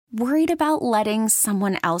Worried about letting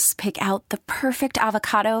someone else pick out the perfect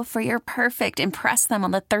avocado for your perfect impress them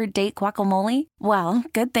on the third date guacamole? Well,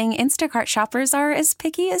 good thing Instacart shoppers are as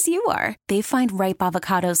picky as you are. They find ripe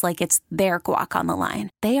avocados like it's their guac on the line.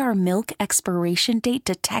 They are milk expiration date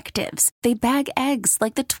detectives. They bag eggs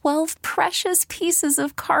like the 12 precious pieces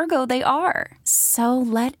of cargo they are. So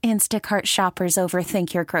let Instacart shoppers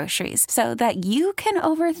overthink your groceries so that you can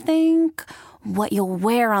overthink what you'll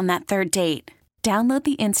wear on that third date. Download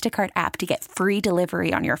the Instacart app to get free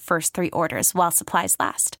delivery on your first 3 orders while supplies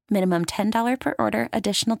last. Minimum $10 per order.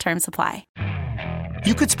 Additional terms apply.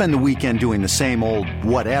 You could spend the weekend doing the same old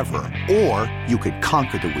whatever, or you could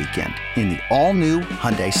conquer the weekend in the all-new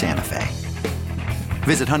Hyundai Santa Fe.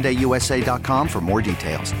 Visit HyundaiUSA.com for more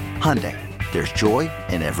details. Hyundai, there's joy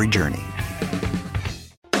in every journey.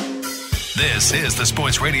 This is the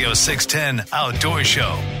Sports Radio 610 Outdoor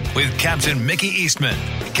Show with Captain Mickey Eastman.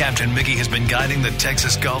 Captain Mickey has been guiding the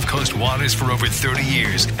Texas Gulf Coast waters for over 30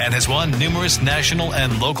 years and has won numerous national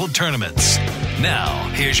and local tournaments. Now,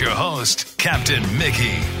 here's your host, Captain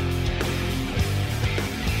Mickey.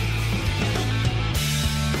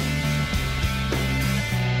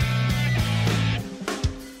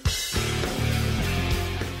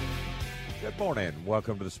 Good morning.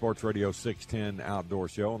 Welcome to the Sports Radio 610 Outdoor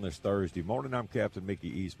Show on this Thursday morning. I'm Captain Mickey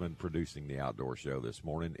Eastman. Producing the Outdoor Show this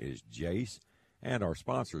morning is Jace, and our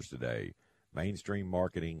sponsors today, Mainstream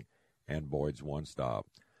Marketing and Boyd's One Stop.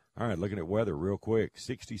 All right, looking at weather real quick.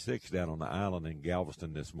 66 down on the island in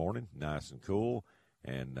Galveston this morning. Nice and cool.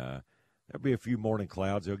 And there'll be a few morning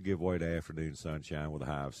clouds. They'll give way to afternoon sunshine with a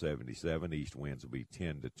high of 77. East winds will be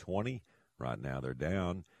 10 to 20. Right now they're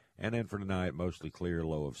down. And then for tonight, mostly clear,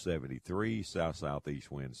 low of 73.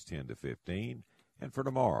 South-southeast winds 10 to 15. And for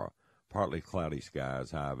tomorrow, partly cloudy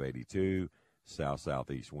skies, high of 82.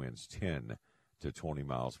 South-southeast winds 10 to 20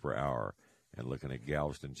 miles per hour. And looking at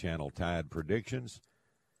Galveston Channel tide predictions,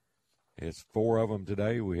 it's 4 of them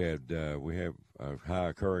today. We have a high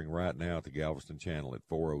occurring right now at the Galveston Channel at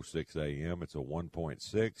 4:06 a.m. It's a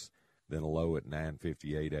 1.6. Then a low at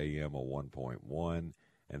 9:58 a.m. a 1.1.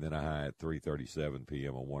 And then a high at 3:37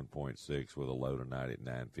 p.m. a 1.6 with a low tonight at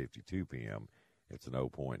 9:52 p.m. It's an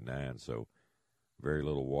 0.9, so very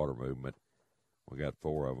little water movement. We got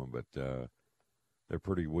 4 of them, but they're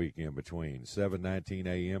pretty weak in between. 7:19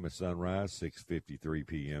 a.m. at sunrise, 6:53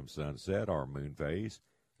 p.m. sunset. Our moon phase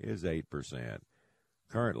is 8%.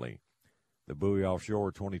 Currently, the buoy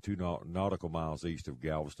offshore, 22 nautical miles east of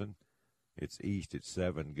Galveston. It's east at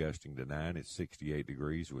 7, gusting to 9. It's 68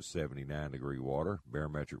 degrees with 79-degree water.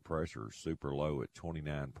 Barometric pressure super low at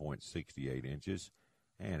 29.68 inches.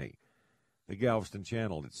 Annie. The Galveston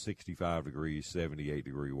Channel at 65 degrees,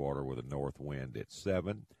 78-degree water with a north wind at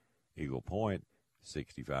 7. Eagle Point,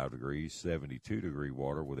 65 degrees, 72-degree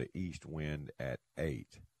water with an east wind at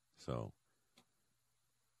 8. So,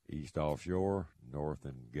 east offshore, north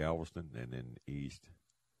in Galveston, and then east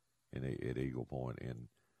at Eagle Point in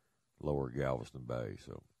lower Galveston Bay.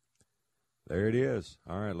 So there it is.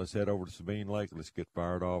 All right, let's head over to Sabine Lake. Let's get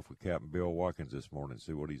fired off with Captain Bill Watkins this morning and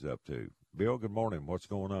see what he's up to. Bill, good morning. What's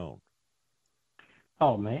going on?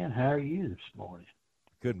 Oh, man, how are you this morning?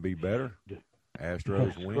 Couldn't be better.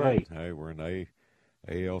 Astros win. Great. Hey, we're in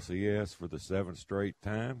ALCS for the 7th straight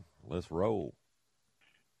time. Let's roll.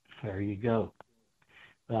 There you go.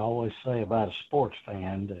 I always say about a sports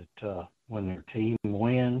fan that when their team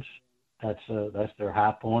wins, that's their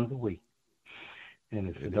high point of the week. And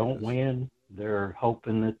if they don't win, they're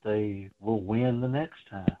hoping that they will win the next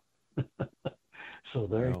time. So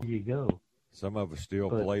there you go. Some of us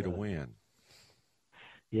still play to win.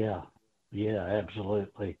 Yeah,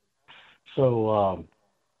 absolutely. So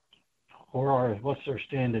what's their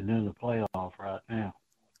standing in the playoff right now?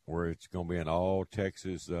 Where it's going to be an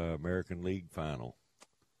all-Texas American League final.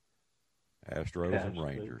 Astros and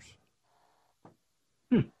Rangers.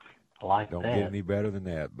 I like Don't that. get any better than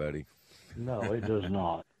that, buddy. No, it does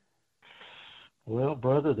not. Well,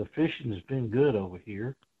 brother, the fishing has been good over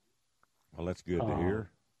here. Well, that's good to hear.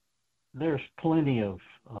 There's plenty of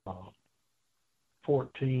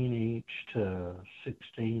 14-inch to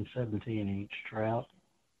 16, 17-inch trout.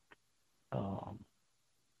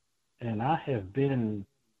 And I have been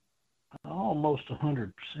almost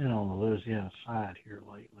 100% on the Louisiana side here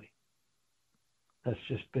lately. That's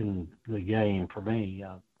just been the game for me.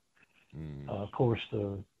 Of course,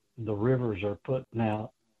 the rivers are putting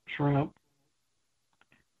out shrimp,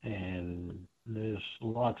 and there's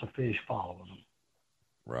lots of fish following them.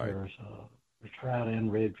 Right. There's a trout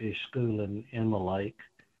and redfish schooling in the lake,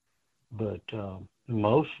 but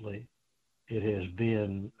mostly it has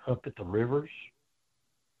been up at the rivers,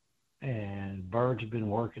 and birds have been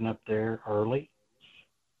working up there early,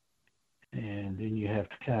 and then you have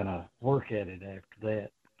to kind of work at it after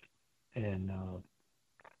that. And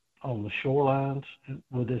on the shorelines,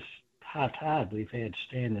 with this high tide we've had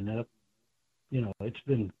standing up, it's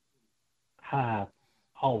been high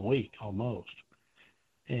all week almost.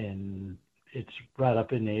 And it's right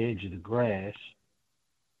up in the edge of the grass,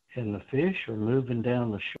 and the fish are moving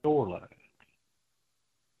down the shoreline.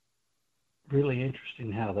 Really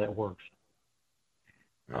interesting how that works.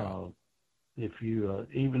 Yeah. If you,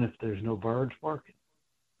 even if there's no birds working,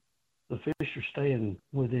 the fish are staying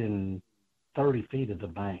within 30 feet of the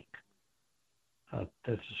bank. That's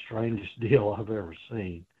the strangest deal I've ever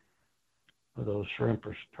seen. Those shrimp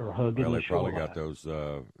are hugging Well, the they probably shoreline. got those,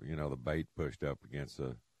 the bait pushed up against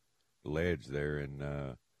the ledge there and,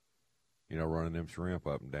 running them shrimp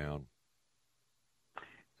up and down.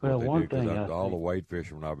 Well, one thing all the wade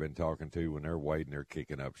fishermen I've been talking to, when they're wading, they're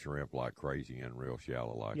kicking up shrimp like crazy and real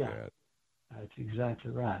shallow like that. That's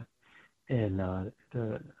exactly right. And I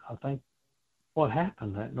think what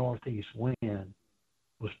happened, that northeast wind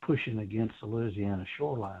was pushing against the Louisiana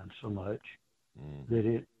shoreline so much that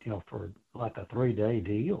it, for like a 3-day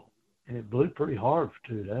deal, and it blew pretty hard for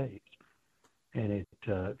 2 days. And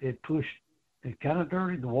it pushed, it kind of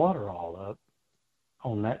dirtied the water all up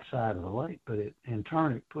on that side of the lake, but in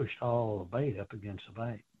turn it pushed all the bait up against the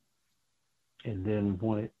bank. And then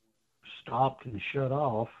when it stopped and shut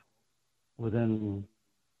off, within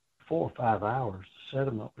 4 or 5 hours, the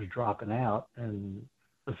sediment was dropping out and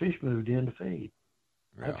the fish moved in to feed.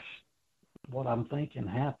 Yeah. That's what I'm thinking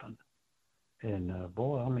happened. And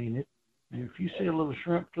if you see a little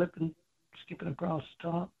shrimp skipping across the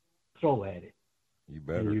top, throw at it. You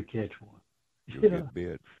better. And you catch one. You'll get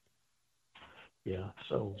bit. Yeah,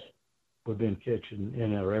 so we've been catching,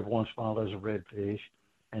 every once in a while there's a redfish,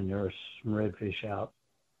 and there's some redfish out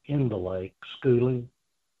in the lake schooling,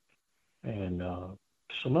 and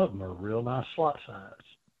some of them are real nice slot size.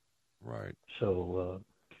 Right. So,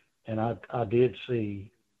 and I did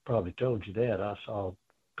see, probably told you that, I saw a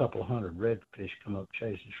couple of hundred redfish come up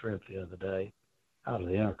chasing shrimp the other day out of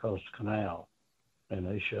the Intercoastal Canal, and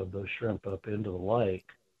they shoved those shrimp up into the lake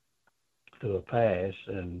through a pass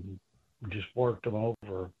and just worked them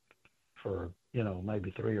over for,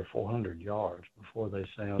 maybe 300 or 400 yards before they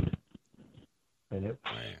sounded. And it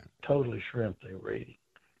was totally shrimp they were eating.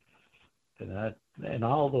 And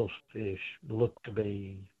all those fish looked to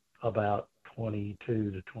be about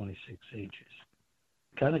 22 to 26 inches.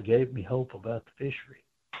 Kind of gave me hope about the fishery.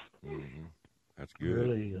 Mm-hmm. That's good.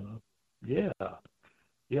 Really,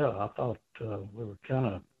 I thought we were kind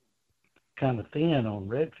of thin on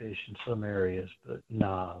redfish in some areas, but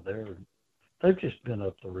nah, they've just been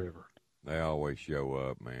up the river. They always show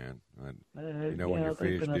up, man. And, when your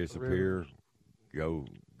fish disappear, go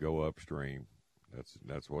upstream.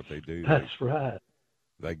 That's what they do. That's right.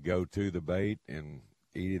 They go to the bait and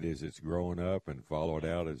eat it as it's growing up and follow it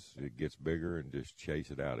out as it gets bigger and just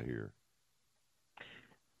chase it out of here.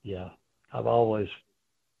 Yeah, I've always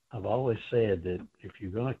said that if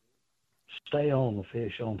you're going to stay on the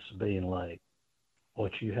fish on Sabine Lake,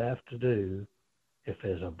 what you have to do, if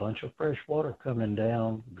there's a bunch of fresh water coming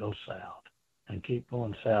down, go south and keep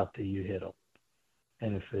going south till you hit them.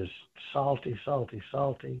 And if it's salty,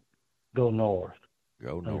 go north.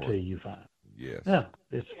 Until you find them. Yes. Yeah,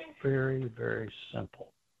 it's very, very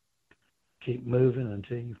simple. Keep moving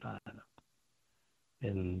until you find them.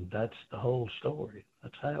 And that's the whole story.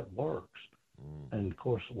 That's how it works. And of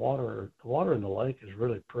course, the water in the lake is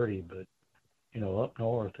really pretty, but up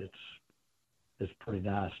north it's pretty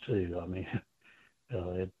nice too. I mean,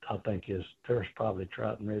 I think there's probably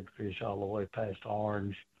trout and redfish all the way past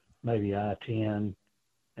Orange, maybe I-10,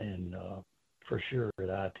 and for sure at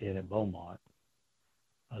I-10 at Beaumont.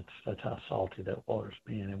 That's how salty that water's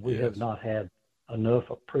been, and we have not had enough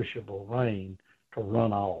appreciable rain to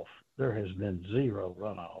run off. There has been zero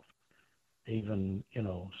runoff. Even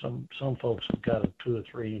some folks have got a 2 or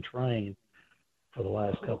 3 inch rain for the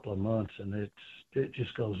last couple of months, and it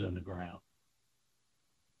just goes in the ground.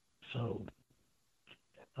 So,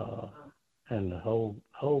 and the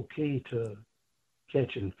whole key to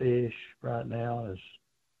catching fish right now is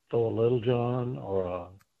throw a Little John or a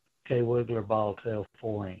K-Wiggler ball tail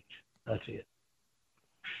 4-inch. That's it.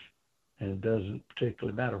 And it doesn't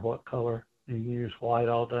particularly matter what color. You can use white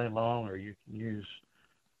all day long, or you can use,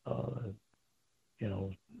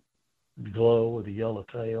 glow with a yellow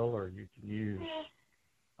tail, or you can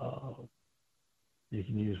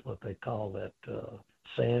use what they call that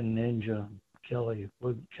Sand Ninja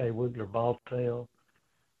K-Wiggler ball tail.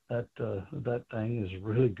 That thing is a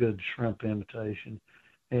really good shrimp imitation.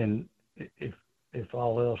 And if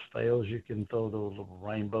all else fails, you can throw those little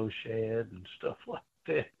rainbow shad and stuff like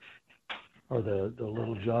that.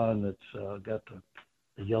 John that's got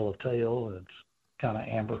the yellow tail, and it's kind of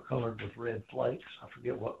amber colored with red flakes. I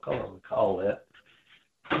forget what color we call that.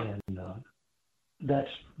 And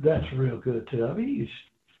that's real good too. I mean,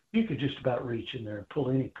 you could just about reach in there and pull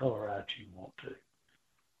any color out you want to.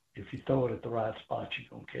 If you throw it at the right spot, you're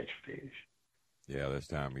going to catch a fish. Yeah, this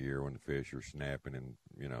time of year when the fish are snapping and,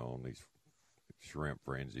 on these shrimp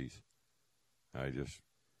frenzies, I just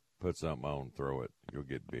put something on, throw it, you'll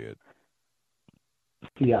get bit.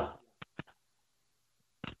 Yeah.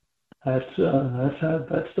 That's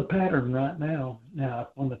the pattern right now. Now,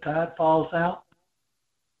 when the tide falls out,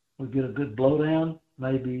 we get a good blowdown.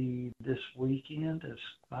 Maybe this weekend. It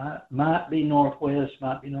might be northwest,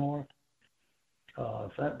 might be north.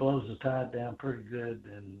 If that blows the tide down pretty good,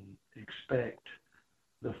 then expect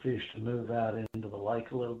the fish to move out into the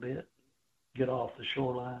lake a little bit, get off the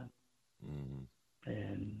shoreline,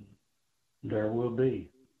 and there will be.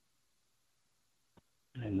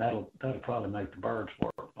 And that'll probably make the birds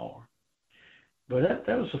work more. But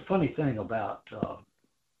that was the funny thing about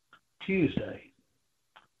Tuesday.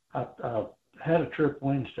 I had a trip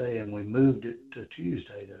Wednesday, and we moved it to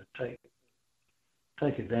Tuesday to take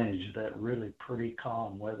advantage of that really pretty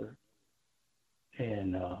calm weather.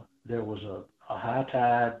 And there was a high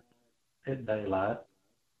tide at daylight,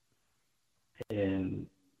 and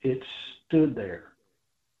it stood there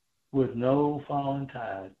with no falling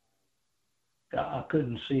tide. I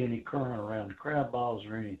couldn't see any current around the crab balls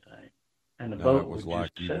or anything. And the boat was was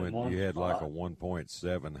like just you had like a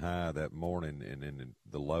 1.7 high that morning, and then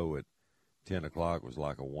the low at 10 o'clock was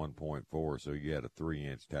like a 1.4, so you had a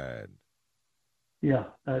 3-inch tide. Yeah,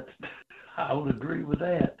 I would agree with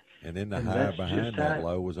that. And then the high behind that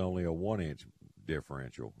low was only a 1-inch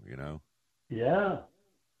differential, Yeah.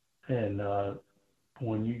 And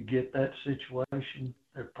when you get that situation,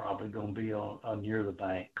 they're probably going to be on near the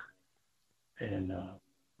bank. And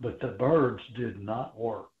but the birds did not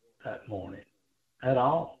work that morning at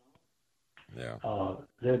all. Yeah.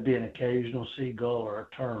 There'd be an occasional seagull or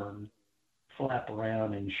a tern flap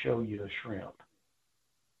around and show you a shrimp.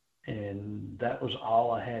 And that was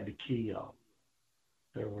all I had to key on.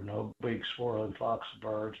 There were no big swirling flocks of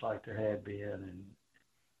birds like there had been.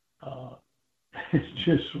 And it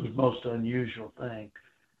just was the most unusual thing.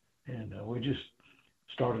 And we just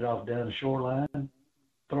started off down the shoreline,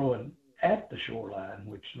 throwing at the shoreline,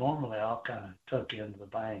 which normally I'll kind of tuck into the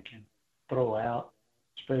bank and throw out,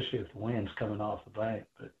 especially if the wind's coming off the bank.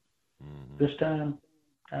 But this time,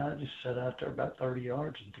 I just sat out there about 30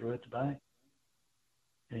 yards and threw at the bank.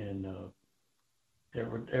 And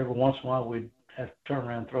every once in a while, we'd have to turn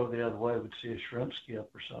around and throw the other way. We'd see a shrimp skip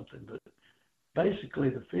or something. But basically,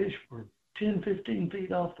 the fish were 10, 15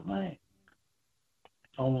 feet off the bank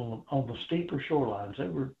on the steeper shorelines. They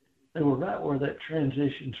were right where that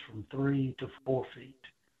transitions from 3 to 4 feet.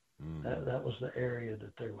 That was the area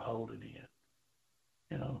that they were holding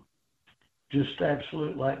in. Just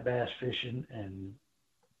absolute like bass fishing and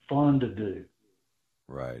fun to do.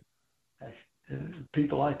 Right.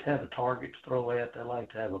 People like to have a target to throw at. They like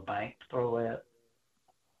to have a bank to throw at.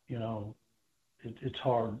 It's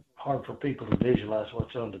hard for people to visualize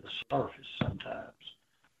what's under the surface sometimes.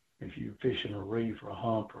 If you're fishing a reef or a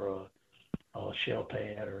hump or a shell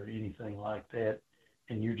pad or anything like that,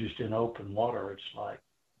 and you're just in open water, it's like,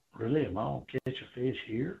 really, am I going to catch a fish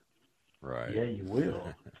here? Right. Yeah, you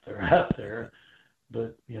will if they're out there.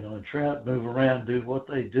 But, and trout move around, do what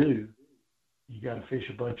they do. You got to fish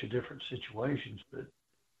a bunch of different situations. But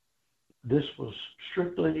this was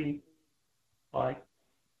strictly like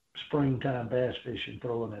springtime bass fishing,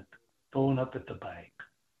 throwing up at the bank.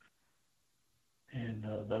 And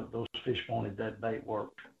those fish wanted that bait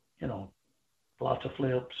worked, lots of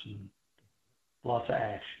flips and lots of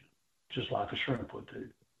action, just like a shrimp would do.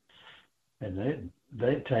 And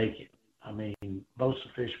they'd take it. I mean, most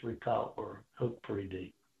of the fish we caught were hooked pretty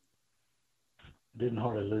deep. Didn't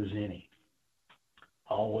hardly lose any.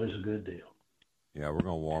 Always a good deal. Yeah, we're going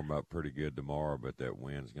to warm up pretty good tomorrow, but that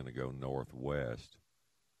wind's going to go northwest,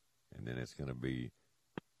 and then it's going to be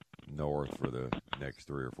north for the next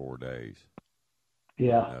 3 or 4 days.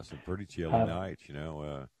 Yeah. Some pretty chilly nights,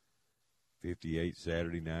 58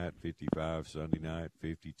 Saturday night, 55 Sunday night,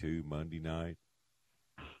 52 Monday night.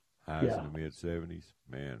 Highs in the mid-70s.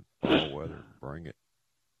 Man, fall weather, bring it.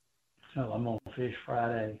 So I'm going to fish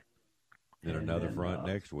Friday. Then another front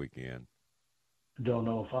next weekend. Don't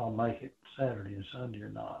know if I'll make it Saturday and Sunday or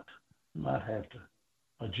not. Might have to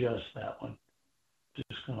adjust that one.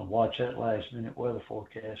 Just going to watch that last-minute weather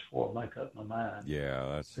forecast before I make up my mind. Yeah,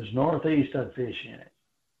 that's... Because northeast, I'd fish in it.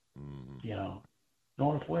 Mm-hmm.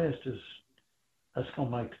 Northwest that's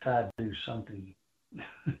going to make the tide do something.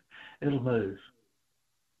 It'll move.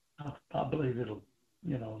 I believe it'll,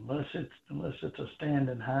 unless it's a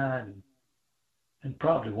standing high, and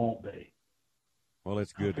probably won't be. Well,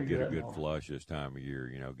 it's good to get a good flush this time of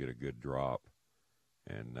year, get a good drop.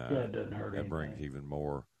 And it doesn't hurt that anything. brings even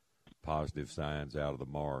more positive signs out of the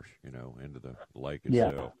marsh, into the lake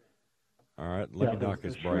itself. All right, let me knock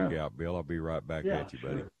this break out, Bill. I'll be right back at you,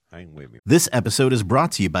 buddy. Hang with me. This episode is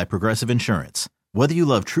brought to you by Progressive Insurance. Whether you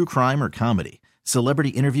love true crime or comedy, celebrity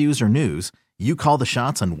interviews or news, you call the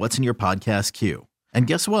shots on what's in your podcast queue. And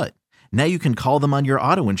guess what? Now you can call them on your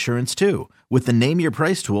auto insurance too with the Name Your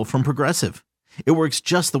Price tool from Progressive. It works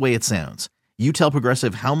just the way it sounds. You tell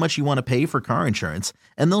Progressive how much you want to pay for car insurance,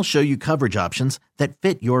 and they'll show you coverage options that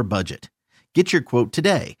fit your budget. Get your quote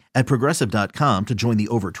today at Progressive.com to join the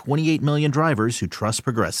over 28 million drivers who trust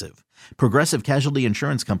Progressive. Progressive Casualty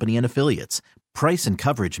Insurance Company and Affiliates. Price and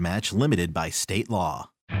coverage match limited by state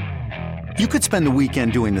law. You could spend the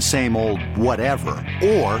weekend doing the same old whatever,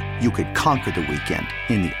 or you could conquer the weekend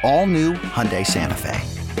in the all-new Hyundai Santa Fe.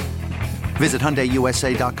 Visit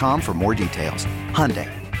HyundaiUSA.com for more details. Hyundai,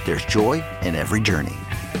 there's joy in every journey.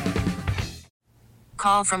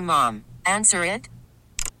 Call from mom. Answer it.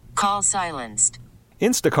 Call silenced.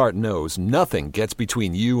 Instacart knows nothing gets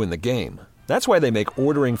between you and the game. That's why they make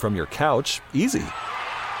ordering from your couch easy.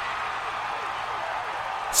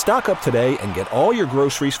 Stock up today and get all your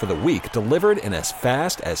groceries for the week delivered in as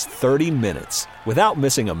fast as 30 minutes without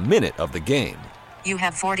missing a minute of the game. You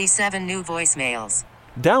have 47 new voicemails.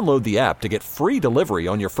 Download the app to get free delivery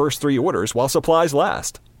on your first 3 orders while supplies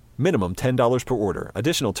last. Minimum $10 per order.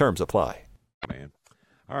 Additional terms apply. Man.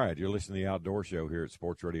 All right, you're listening to the Outdoor Show here at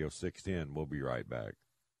Sports Radio 610. We'll be right back.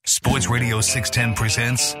 Sports Radio 610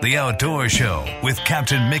 presents The Outdoor Show with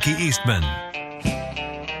Captain Mickey Eastman.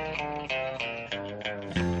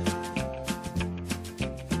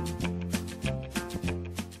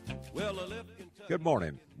 Good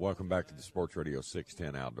morning. Welcome back to the Sports Radio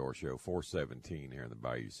 610 Outdoor Show, 417 here in the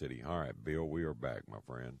Bayou City. All right, Bill, we are back, my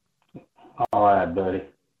friend. All right, buddy.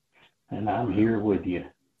 And I'm here with you.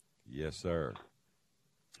 Yes, sir.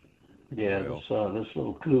 Yeah, Well, this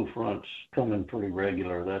little cool front's coming pretty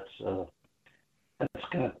regular. That's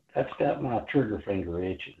got my trigger finger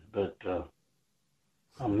itching, but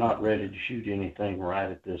I'm not ready to shoot anything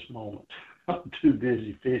right at this moment. I'm too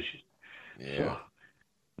busy fishing. Yeah.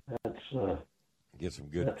 So that's get some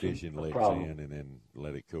good fishing licks in and then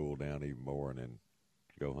let it cool down even more and then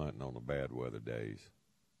go hunting on the bad weather days.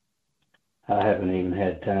 I haven't even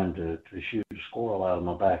had time to shoot a squirrel out of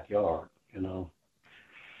my backyard,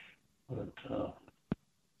 But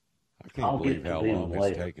I can't believe how long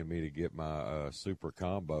it's taken me to get my Super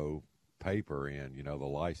Combo paper in, the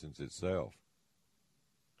license itself.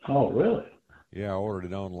 Oh, really? Yeah, I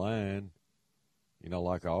ordered it online,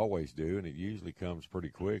 like I always do, and it usually comes pretty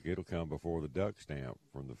quick. It'll come before the duck stamp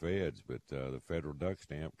from the feds, but the federal duck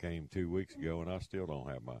stamp came 2 weeks ago, and I still don't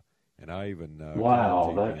have my. And I even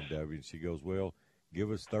called TPNW, and she goes, "Well, give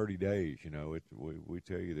us 30 days. We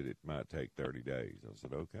tell you that it might take 30 days." I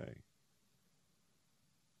said, "Okay."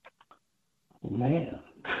 Man,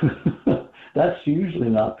 that's usually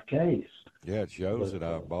not the case. Yeah, it shows that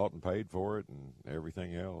I bought and paid for it and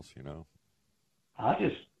everything else. I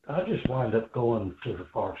just wind up going to the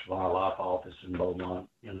Parks and Wildlife office in Beaumont.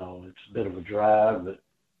 It's a bit of a drive, but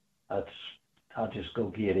I'll just go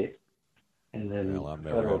get it. And then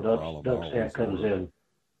federal duck stamp comes in.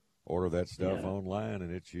 Order that stuff online,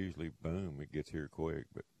 and it's usually, boom, it gets here quick.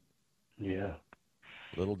 But yeah,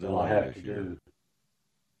 little delay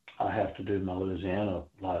I have to do my Louisiana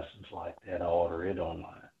license like that. I order it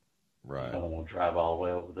online. Right. I don't want to drive all the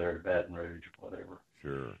way over there to Baton Rouge or whatever.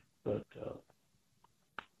 Sure. But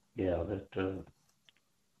yeah, well,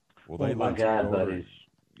 one of my guide buddies.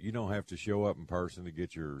 You don't have to show up in person to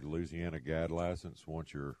get your Louisiana guide license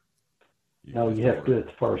once you're. No, you have to do it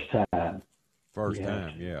the first time. First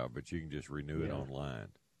time, yeah, but you can just renew it online.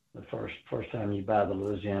 The first time you buy the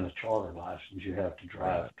Louisiana charter license, you have to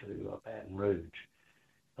drive to Baton Rouge.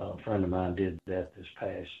 A friend of mine did that this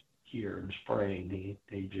past year in the spring.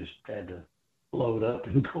 He just had to load up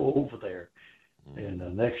and go over there. Mm-hmm.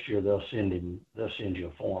 And next year they'll send you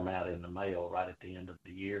a form out in the mail right at the end of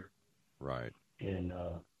the year. Right. And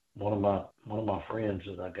one of my friends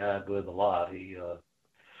that I guide with a lot, he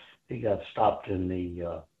got stopped in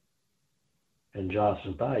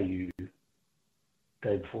Johnson Bayou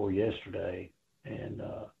day before yesterday, and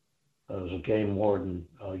there was a game warden,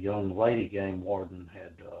 a young lady game warden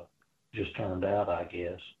had just turned out, I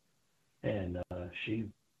guess, and she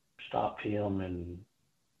stopped him and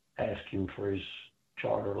asked him for his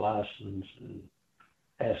charter license and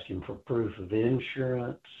asked him for proof of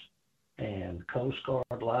insurance and Coast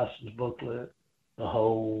Guard license booklet the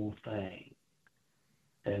whole thing.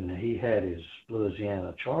 And he had his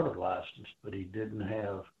Louisiana charter license, but he didn't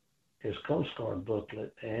have his Coast Guard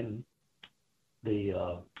booklet and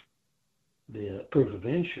the proof of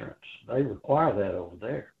insurance. They require that over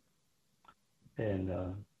there.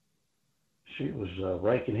 And she was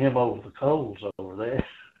raking him over the coals over there.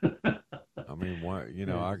 I mean, why?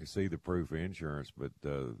 I can see the proof of insurance, but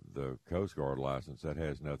the Coast Guard license, that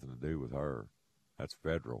has nothing to do with her. That's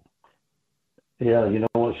federal. Yeah, you know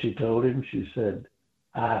what she told him? She said,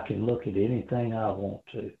 I can look at anything I want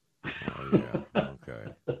to. Oh, yeah.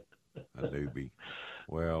 Okay. A newbie.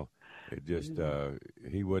 Well, it just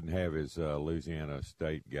he wouldn't have his Louisiana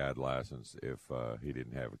state guide license if he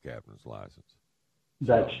didn't have a captain's license.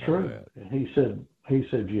 That's true. That. And he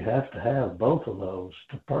said you have to have both of those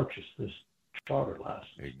to purchase this charter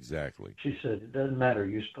license. Exactly. She said it doesn't matter.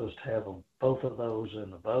 You're supposed to have both of those in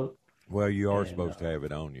the boat. Well, you are supposed to have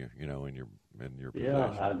it on you, in your possession.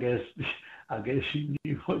 Yeah, I guess she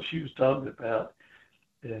knew what she was talking about,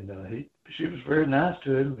 and she was very nice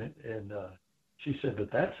to him, and she said,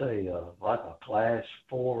 but that's like a class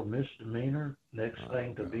 4 misdemeanor, next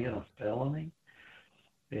thing to being a felony,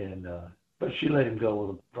 and but she let him go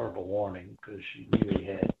with a verbal warning because she knew he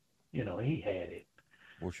had it.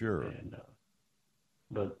 Well, sure. And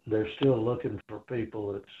but they're still looking for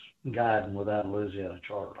people that's guiding without a Louisiana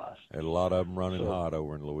charter license. And a lot of them running hot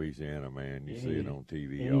over in Louisiana, man. You see it on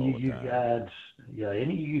TV all the time.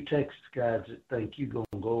 Any of you Texas guides that think you're going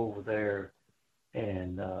to go over there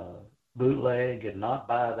and bootleg and not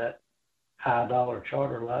buy that high dollar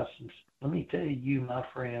charter license, let me tell you, my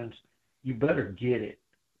friends, you better get it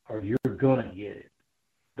or you're going to get it.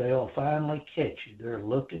 They'll finally catch you. They're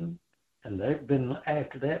looking, and they've been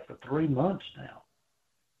after that for 3 months now.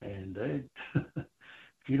 And if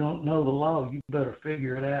you don't know the law, you better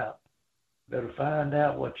figure it out. Better find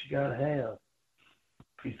out what you got to have.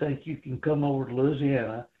 If you think you can come over to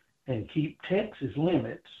Louisiana and keep Texas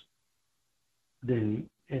limits, then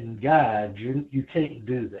in guide, you can't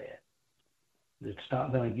do that. It's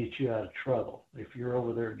not going to get you out of trouble. If you're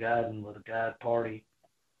over there guiding with a guide party,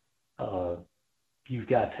 you've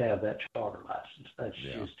got to have that charter license. That's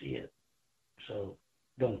just it. So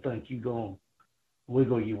don't think you're going to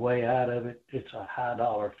wiggle your way out of it. It's a high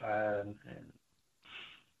dollar fine,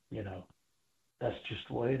 and that's just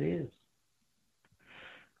the way it is.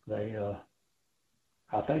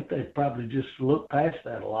 I think they probably just look past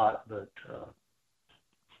that a lot, but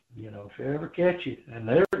if they ever catch you, and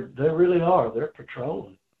they really are, they're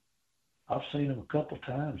patrolling. I've seen them a couple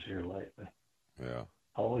times here lately. Yeah.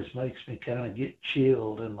 Always makes me kind of get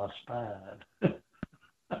chilled in my spine.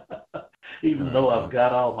 Even though I've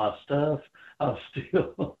got all my stuff, I'm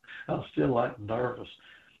still like nervous.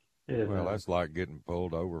 And, well, that's like getting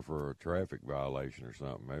pulled over for a traffic violation or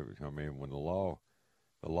something. I mean, when the law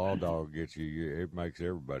dog gets you, it makes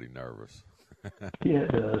everybody nervous. Yeah,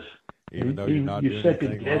 it does. Even though you're not doing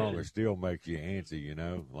anything wrong, it still makes you antsy,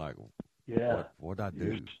 like, what'd I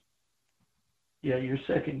do? You're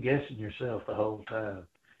second guessing yourself the whole time.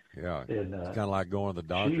 Yeah, and, it's kind of like going to the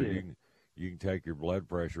doctor. You can take your blood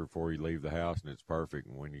pressure before you leave the house, and it's perfect.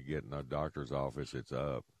 And when you get in a doctor's office, it's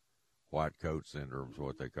up. White coat syndrome is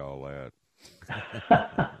what they call that.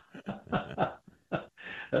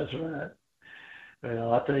 That's right.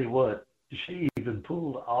 Well, I'll tell you what, she even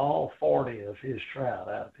pulled all 40 of his trout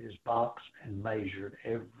out of his box and measured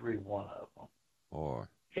every one of them. Boy.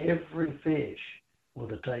 Every fish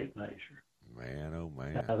with a tape measure. Man, oh,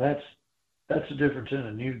 man. Now, that's the difference in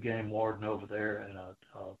a new game warden over there and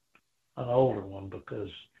an older one,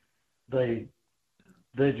 because they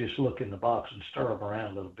just look in the box and stir them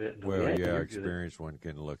around a little bit. And well, yeah, experienced one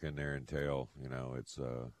can look in there and tell. It's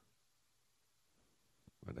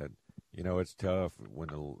but that it's tough when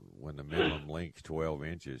the minimum length's 12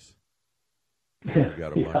 inches. You've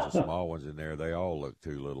got a bunch of small ones in there. They all look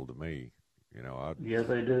too little to me. Yeah,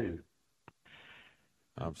 they do.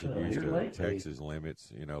 I'm so used to Texas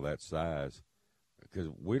limits, that size, because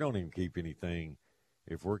we don't even keep anything.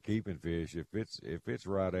 If we're keeping fish, if it's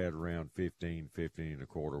right at around 15 and a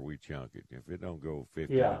quarter, we chunk it. If it don't go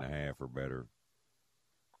 15 and a half or better,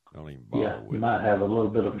 don't even bother with it. You might have a little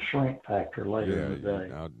bit of a shrink factor later in the day.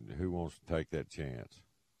 Who wants to take that chance?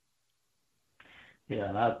 Yeah,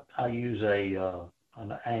 and I use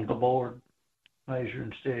an angle board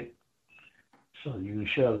measuring stick, so you can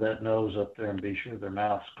shove that nose up there and be sure their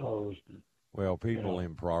mouth's closed. Well, people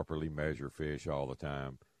improperly measure fish all the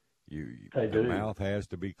time. They do. The mouth has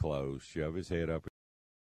to be closed. Shove his head up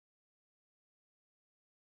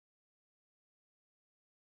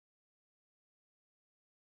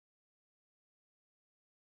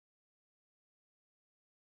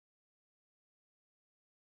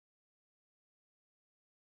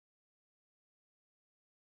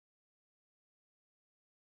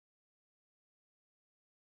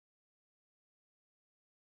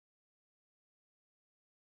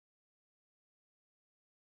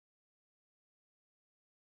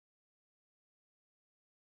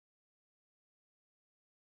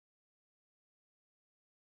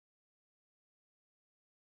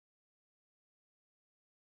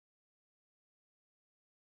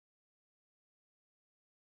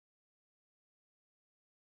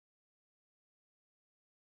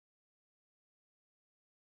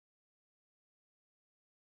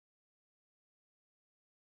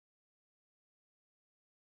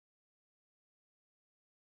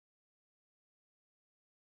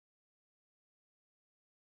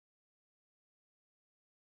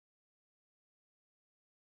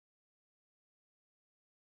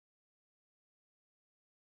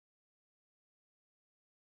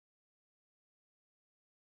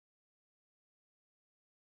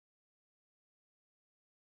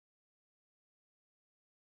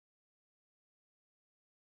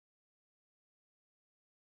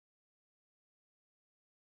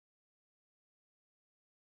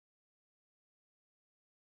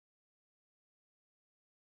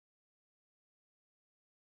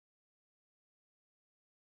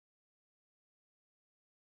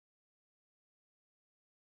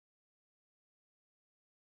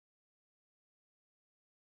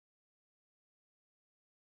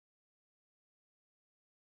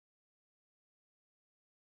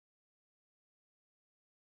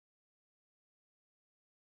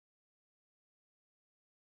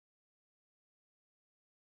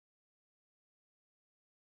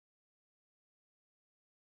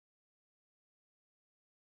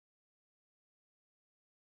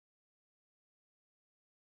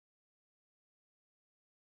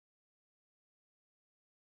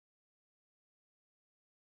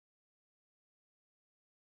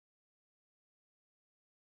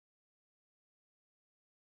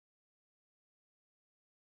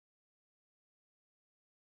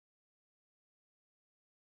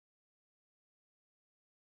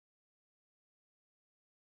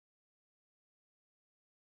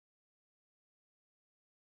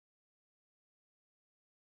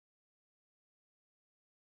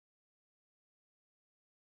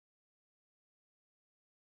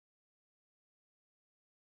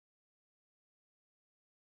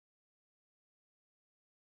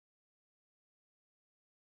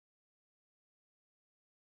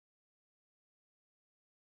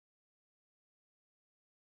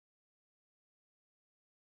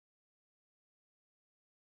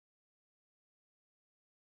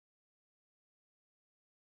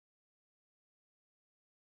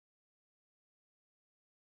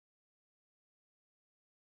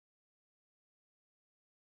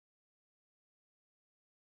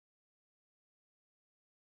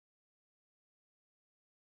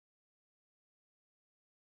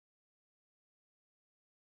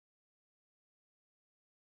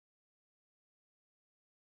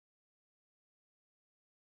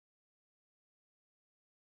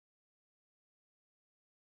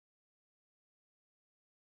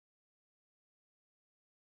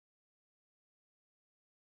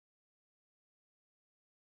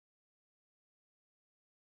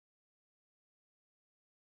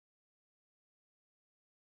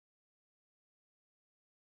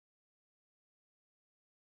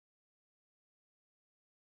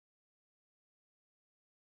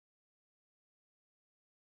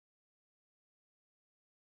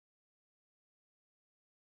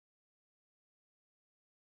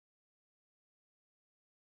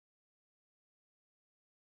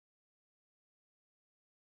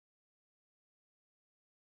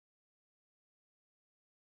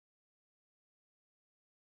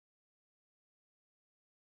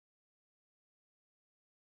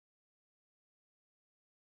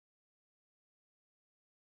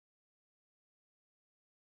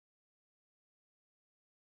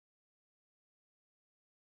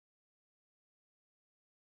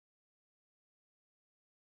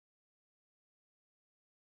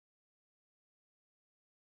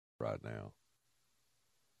right now.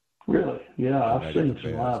 Really? Yeah, I I've think seen it's the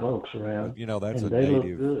some best. live oaks around. But, that's and a they look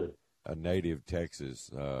native, good. a native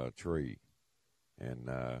Texas tree, and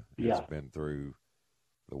Yeah. it's been through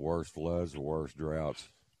the worst floods, the worst droughts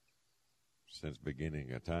since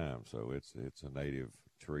beginning of time. So it's a native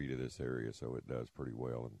tree to this area, so it does pretty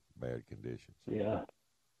well in bad conditions. Yeah.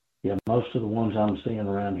 Yeah, most of the ones I'm seeing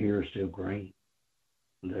around here are still green.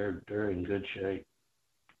 They're in good shape.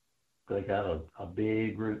 They got a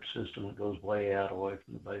big root system that goes way out away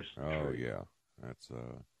from the base of the tree. Oh yeah, that's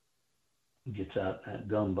Gets out in that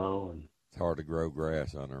gumbo, and it's hard to grow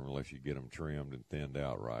grass under them unless you get them trimmed and thinned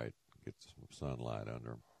out right. Get some sunlight under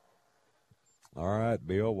them. All right,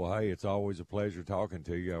 Bill. Well, hey, it's always a pleasure talking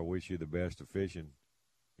to you. I wish you the best of fishing.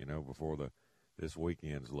 Before this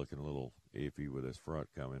weekend's looking a little iffy with this front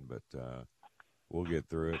coming, but we'll get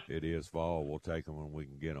through it. It is fall. We'll take them when we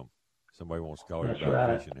can get them. Somebody wants to call you That's about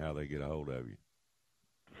right. fishing, how they get a hold of you.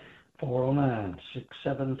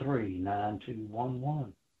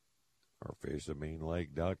 409-673-9211. Or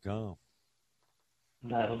fishameanlake.com.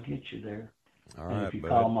 That'll get you there. All And right, if you bud.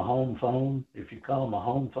 call my home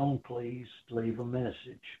phone, please leave a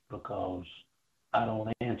message, because I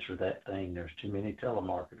don't answer that thing. There's too many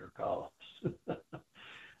telemarketer calls.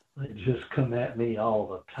 They just come at me all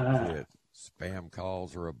the time. That's it. Spam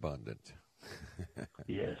calls are abundant.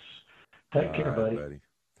 Yes. Take care, right, buddy.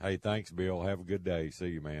 Hey, thanks, Bill. Have a good day. See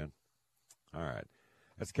you, man. All right.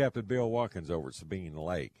 That's Captain Bill Watkins over at Sabine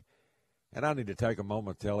Lake. And I need to take a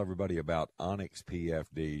moment to tell everybody about Onyx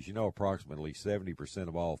PFDs. Approximately 70%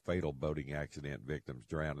 of all fatal boating accident victims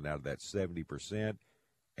drown, and out of that 70%,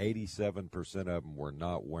 87% of them were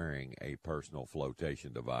not wearing a personal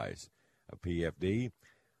flotation device. A PFD,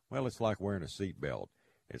 well, it's like wearing a seatbelt.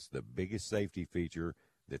 It's the biggest safety feature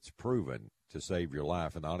that's proven to save your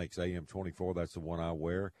life. An Onyx AM24, that's the one I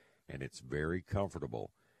wear, and it's very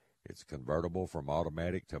comfortable. It's convertible from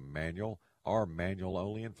automatic to manual or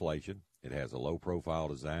manual-only inflation. It has a low-profile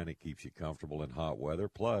design. It keeps you comfortable in hot weather.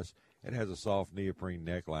 Plus, it has a soft neoprene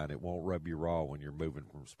neckline. It won't rub you raw when you're moving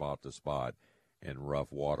from spot to spot in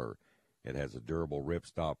rough water. It has a durable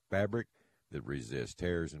ripstop fabric that resists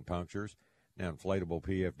tears and punctures. Now, inflatable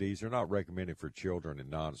PFDs are not recommended for children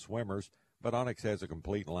and non-swimmers, but Onyx has a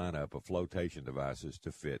complete lineup of flotation devices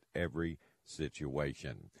to fit every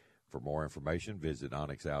situation. For more information, visit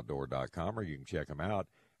onyxoutdoor.com, or you can check them out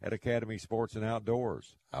at Academy Sports and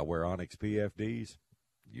Outdoors. I wear Onyx PFDs.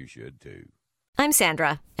 You should too. I'm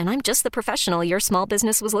Sandra, and I'm just the professional your small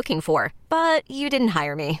business was looking for. But you didn't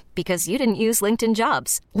hire me because you didn't use LinkedIn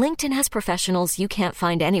Jobs. LinkedIn has professionals you can't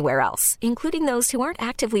find anywhere else, including those who aren't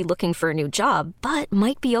actively looking for a new job, but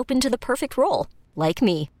might be open to the perfect role, like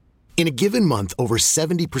me. In a given month, over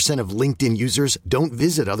 70% of LinkedIn users don't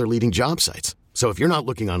visit other leading job sites. So if you're not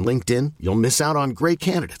looking on LinkedIn, you'll miss out on great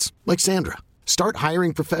candidates like Sandra. Start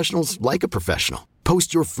hiring professionals like a professional.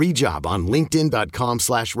 Post your free job on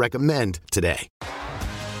linkedin.com/recommend today.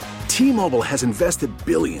 T-Mobile has invested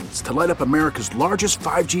billions to light up America's largest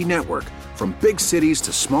 5G network, from big cities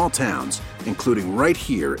to small towns, including right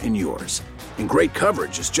here in yours. And great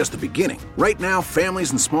coverage is just the beginning. Right now,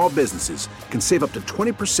 families and small businesses can save up to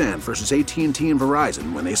 20% versus AT&T and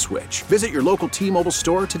Verizon when they switch. Visit your local T-Mobile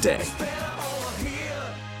store today.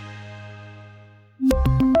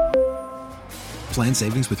 Plan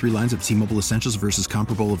savings with 3 lines of T-Mobile Essentials versus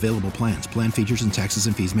comparable available plans. Plan features and taxes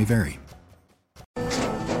and fees may vary.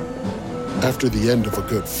 After the end of a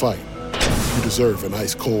good fight, you deserve an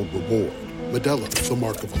ice-cold reward. Modelo, the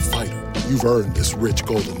mark of a fighter. You've earned this rich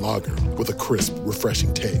golden lager with a crisp,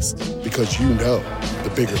 refreshing taste. Because you know, the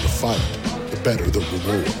bigger the fight, the better the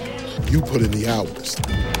reward. You put in the hours,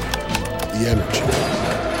 the energy,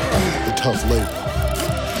 the tough labor.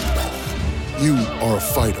 You are a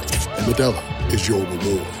fighter, and Modelo is your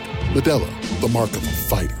reward. Modelo, the mark of a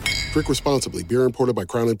fighter. Drink responsibly. Beer imported by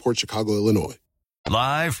Crown Imports, Chicago, Illinois.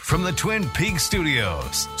 Live from the Twin Peaks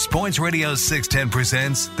Studios, Sports Radio 610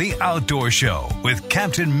 presents The Outdoor Show with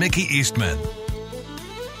Captain Mickey Eastman.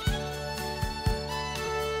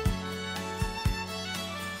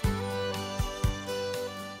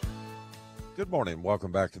 Good morning.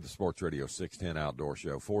 Welcome back to the Sports Radio 610 Outdoor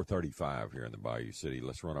Show, 435 here in the Bayou City.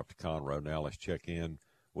 Let's run up to Conroe now. Let's check in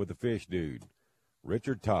with the fish dude,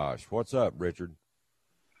 Richard Tatsch. What's up, Richard?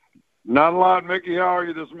 Not a lot, Mickey. How are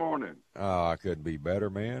you this morning? Oh, I couldn't be better,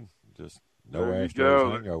 man. Just no There you Astros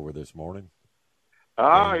go. hangover this morning.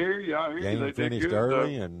 I hear you. I hear you. Game They did finished good,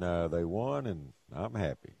 early, and they won, and I'm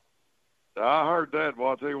happy. I heard that. Well,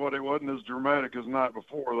 I'll tell you what, it wasn't as dramatic as the night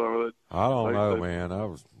before, though. I don't know, man. I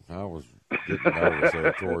was getting nervous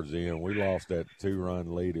there towards the end. We lost that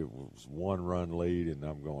 2-run lead. It was 1-run lead, and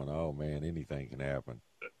I'm going, oh, man, anything can happen.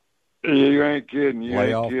 You ain't kidding. You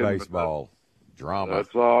ain't Playoff kidding. baseball. Drama.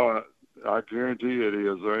 That's all. I guarantee it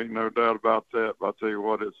is. There ain't no doubt about that. But I'll tell you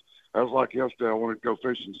what, that was like yesterday. I wanted to go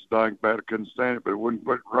fishing so dang bad I couldn't stand it, but it wouldn't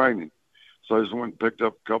quit raining. So I just went and picked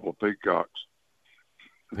up a couple of peacocks.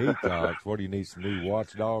 Peacocks? What, do you need some new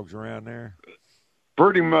watchdogs around there?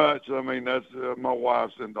 Pretty much. I mean, that's my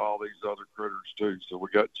wife's into all these other critters too. So we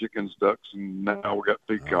got chickens, ducks, and now we got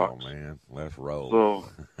peacocks. Oh man, let's roll. So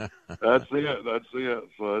that's it. That's it.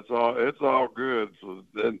 So it's all good. So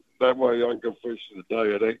then that way I can go fishing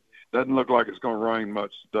today. It doesn't look like it's going to rain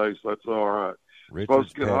much today, so that's all right. It's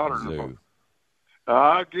supposed to get hotter.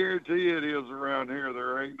 I guarantee it is around here.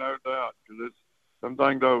 There ain't no doubt, because it's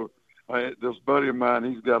something though. This buddy of mine,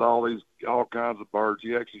 he's got all kinds of birds.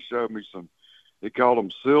 He actually showed me some. He called them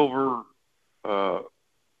silver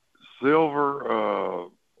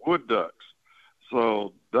wood ducks.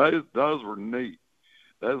 So those were neat.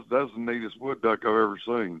 That's the neatest wood duck I've ever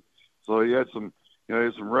seen. So he had some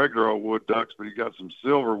regular old wood ducks, but he got some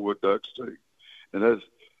silver wood ducks too. And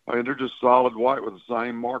they're just solid white with the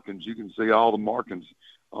same markings. You can see all the markings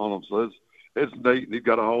on them. So it's neat. And he's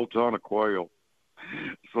got a whole ton of quail.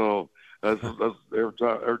 So that's every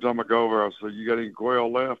time I go over, I say, "You got any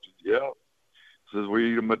quail left?" Yeah. Says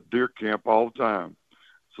we eat them at deer camp all the time.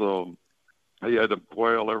 So he had the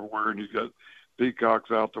quail everywhere, and he's got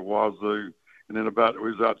peacocks out the wazoo. And then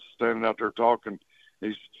we was out standing out there talking.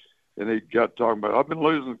 And he got talking about, "I've been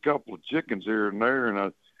losing a couple of chickens here and there,"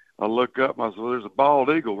 and I look up and I said, "Well, there's a bald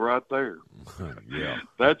eagle right there." Yeah.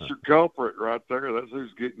 That's your culprit right there. That's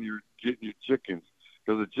who's getting your chickens,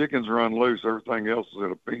 because the chickens run loose. Everything else is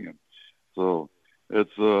in a pen. So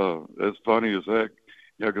it's funny as heck.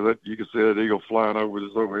 Yeah, because you can see that eagle flying over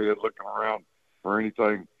his overhead, looking around for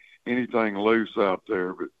anything loose out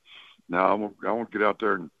there. But now I want to get out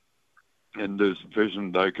there and do some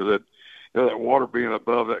fishing today, because that water being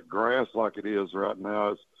above that grass like it is right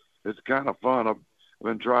now, it's kind of fun. I've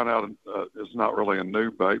been trying out. It's not really a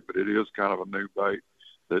new bait, but it is kind of a new bait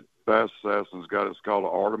that Bass Assassin's got. It's called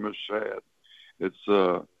an Artemis shad. It's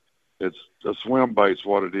a swim bait's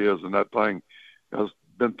what it is, and that thing has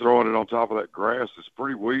been throwing it on top of that grass. It's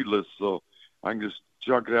pretty weedless, so I can just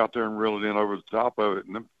chunk it out there and reel it in over the top of it.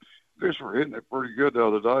 And them fish were hitting it pretty good the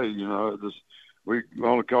other day. We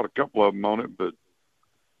only caught a couple of them on it, but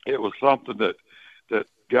it was something that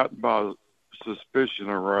got my suspicion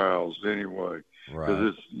aroused anyway. Right.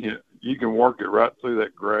 Because you can work it right through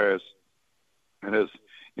that grass, and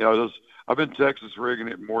I've been Texas rigging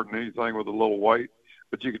it more than anything with a little weight,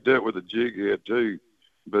 but you could do it with a jig head too.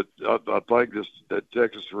 But I think that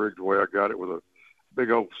Texas rigged way I got it with a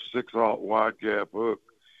big old 6/0 wide gap hook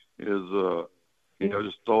is,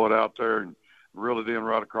 just throw it out there and reel it in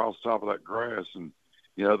right across the top of that grass. And,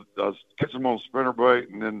 I catch them on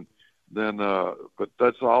spinnerbait, and then but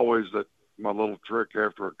that's always my little trick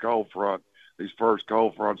after a cold front. These first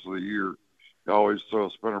cold fronts of the year, you always throw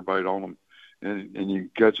a spinnerbait on them, and you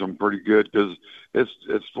can catch them pretty good, because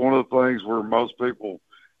it's one of the things where most people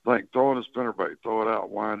think throwing a spinnerbait, throw it out,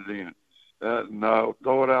 wind it in. No,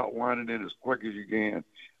 throw it out, wind it in as quick as you can.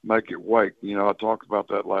 Make it wake. I talked about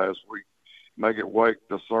that last week. Make it wake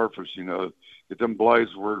the surface. Get them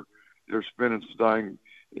blades where they're spinning so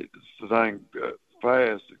dang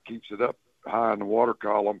fast. It keeps it up high in the water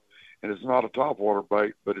column, and it's not a topwater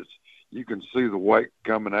bait, but you can see the wake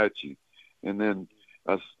coming at you. And then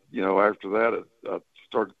after that, I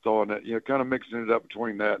started throwing that, kind of mixing it up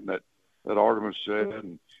between that and that Artemis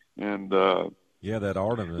shad and that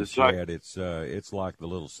Artemis shad. It's like the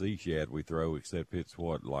little sea shad we throw, except it's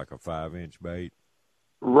like a 5-inch bait.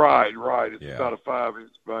 Right. It's about a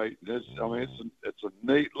 5-inch bait. It's a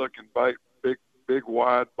neat looking bait, big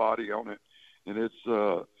wide body on it, and it's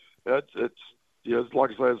like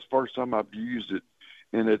I say, it's the first time I've used it,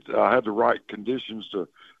 and I had the right conditions to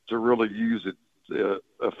really use it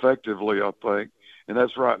effectively, I think. And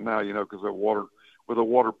that's right now, because with the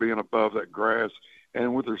water being above that grass,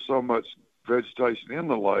 and with there's so much vegetation in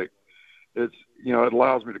the lake, it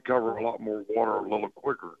allows me to cover a lot more water a little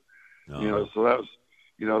quicker. So that's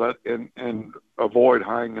that, and avoid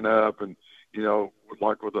hanging up, and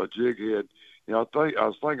like with a jig head. I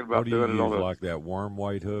was thinking about doing it on like that worm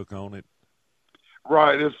weight hook on it.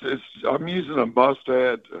 Right. I'm using a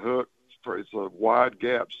mustad hook. It's a wide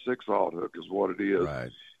gap 6/0 hook is what it is.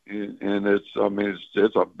 Right. And it's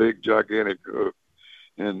a big gigantic hook.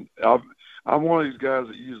 And I'm one of these guys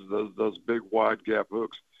that uses those big wide gap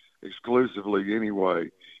hooks exclusively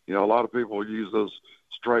anyway. A lot of people use those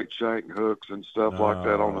straight shank hooks and stuff like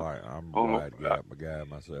that. I'm a wide gap guy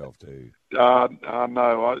myself too. I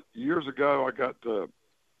know. Years ago, I got to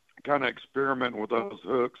kind of experimenting with those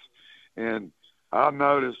hooks, and I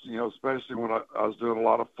noticed, especially when I was doing a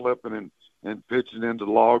lot of flipping and pitching into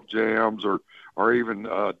log jams or even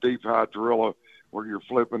deep hydrilla where you're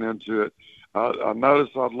flipping into it, I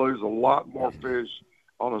noticed I'd lose a lot more fish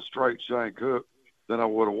on a straight shank hook than I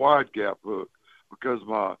would a wide gap hook because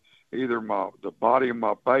the body of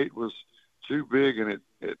my bait was too big and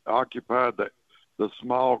it occupied the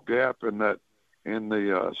small gap in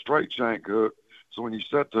the straight shank hook. So when you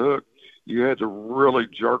set the hook, you had to really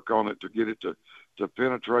jerk on it to get it to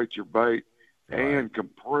penetrate your bait and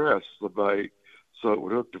compress the bait so it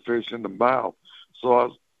would hook the fish in the mouth. So I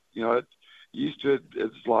was,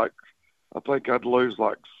 it's like, I think I'd lose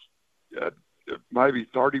like maybe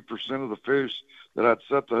 30% of the fish that I'd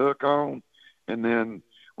set the hook on. And then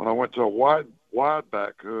when I went to a wide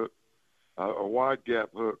back hook, a wide gap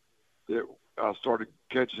hook, I started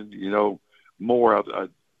catching, more. I'd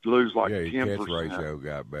lose like 10%. Your catch ratio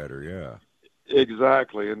got better, yeah.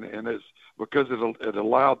 Exactly, and it's because it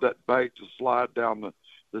allowed that bait to slide down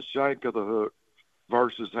the shank of the hook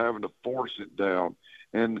versus having to force it down.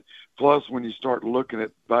 And plus, when you start looking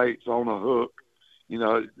at baits on a hook,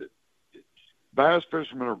 bass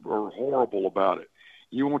fishermen are horrible about it.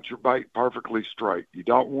 You want your bait perfectly straight. You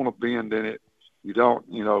don't want to bend in it. You don't,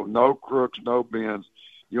 no crooks, no bends.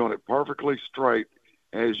 You want it perfectly straight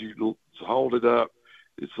as you hold it up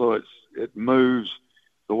so it moves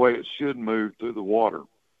the way it should move through the water.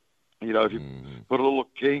 If you put a little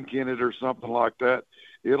kink in it or something like that,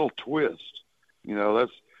 it'll twist.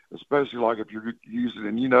 That's especially like if you're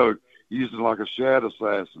using, using like a shad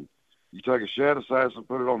assassin. You take a shad assassin,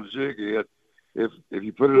 put it on the jig head. If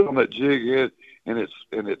you put it on that jig head and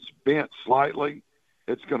it's bent slightly,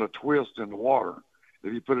 it's going to twist in the water.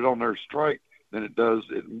 If you put it on there straight, then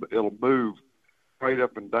it'll move straight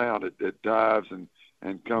up and down. It dives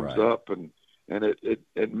and comes up and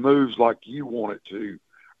it moves like you want it to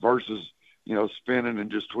versus, spinning and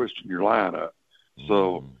just twisting your line up.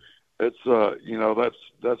 So it's,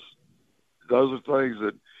 that's those are things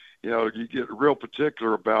that, you get real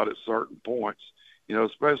particular about at certain points,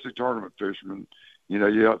 especially tournament fishermen.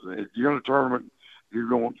 If you're in a tournament, you're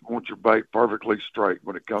going to want your bait perfectly straight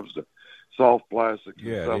when it comes to soft plastics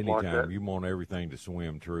and stuff like that. You want everything to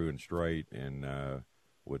swim true and straight and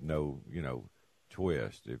with no,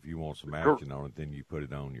 twist. If you want some action on it, then you put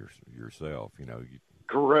it on yourself. You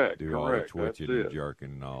correct. All the twitching and jerking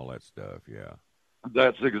and all that stuff. Yeah,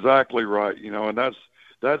 that's exactly right. And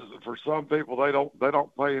that's for some people they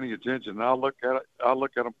don't pay any attention. And I look at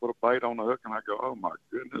them put a bait on the hook and I go, oh my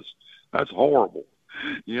goodness, that's horrible.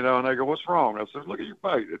 And they go, what's wrong? I said, look at your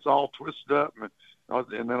bait. It's all twisted up.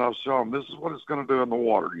 And then I'll show them, this is what it's going to do in the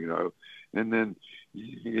water, And then,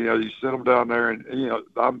 you sit them down there and,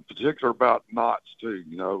 I'm particular about knots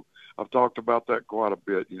too, I've talked about that quite a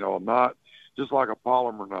bit. A knot, just like a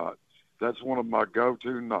polymer knot. That's one of my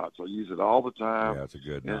go-to knots. I use it all the time. Yeah, it's a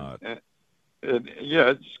good knot. And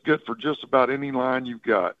it's good for just about any line you've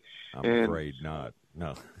got. I'm afraid not.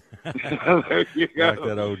 No. There you go. Like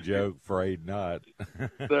that old joke, afraid not.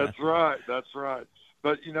 That's right.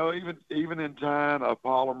 But even in tying a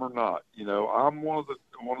polymer knot, I'm one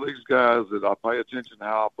of these guys that I pay attention to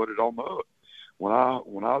how I put it on the hook. When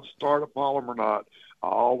I start a polymer knot, I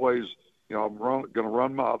always, I'm going to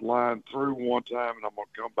run my line through one time and I'm going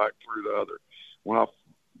to come back through the other. When I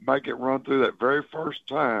make it run through that very first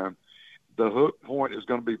time, the hook point is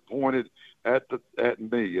going to be pointed at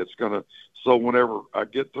me. It's going to, so whenever I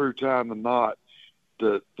get through tying the knot,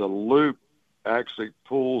 the loop actually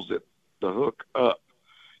pulls the hook up.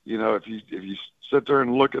 If you sit there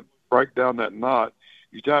and break down that knot,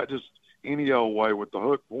 you tie it just any old way with the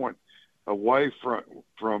hook point away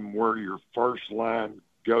from where your first line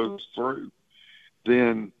goes through,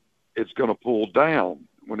 then it's going to pull down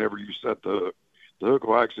whenever you set the hook. The hook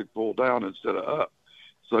will actually pull down instead of up.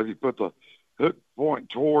 So if you put the hook point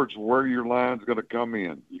towards where your line's going to come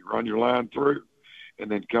in, you run your line through and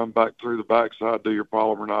then come back through the backside, do your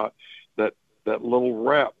polymer knot. That little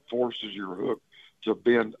wrap forces your hook to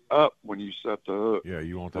bend up when you set the hook. Yeah,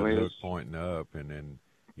 you want that hook pointing up. And then,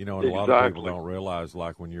 and a lot of people don't realize,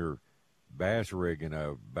 like when you're bass rigging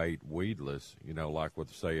a bait weedless, like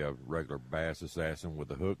with, say, a regular bass assassin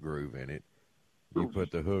with a hook groove in it, you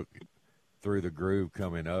put the hook through the groove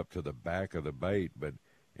coming up to the back of the bait. But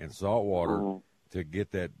in saltwater, to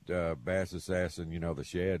get that bass assassin, the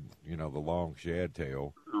shad, the long shad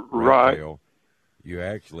tail, tail, you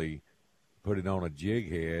actually put it on a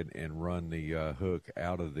jig head and run the hook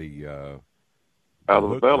out of the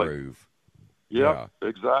belly groove. Yeah,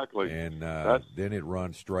 exactly. And then it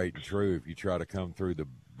runs straight and true. If you try to come through the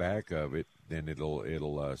back of it, then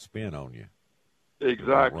it'll spin on you.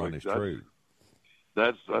 Exactly. Run as true.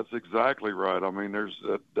 That's exactly right. I mean, there's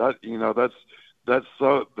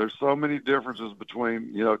there's so many differences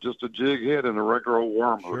between just a jig head and a regular old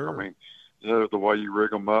worm hook. Sure. I mean, the way you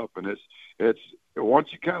rig them up, and it's once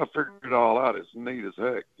you kind of figure it all out, it's neat as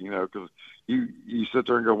heck. Because you sit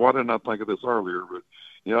there and go, why didn't I think of this earlier? But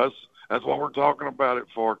that's what we're talking about it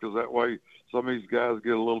for, because that way some of these guys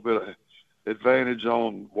get a little bit of advantage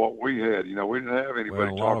on what we had. We didn't have anybody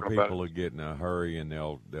well, a talking lot of about people will get in a hurry and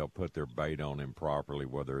they'll put their bait on improperly,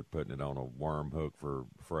 whether it's putting it on a worm hook for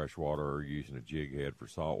freshwater or using a jig head for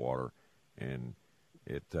saltwater, and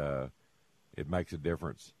it makes a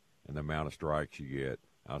difference in the amount of strikes you get.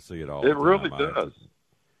 I see it all the time. It really does.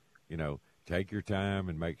 Take your time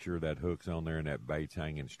and make sure that hook's on there and that bait's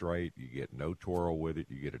hanging straight. You get no twirl with it.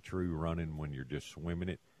 You get a true running when you're just swimming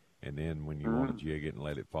it. And then when you want to jig it and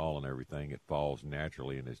let it fall and everything, it falls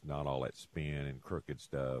naturally, and it's not all that spin and crooked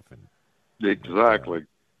stuff. And exactly.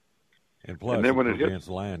 And plus, and then when it prevents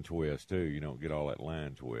line twist, too. You don't get all that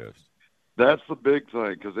line twist. That's the big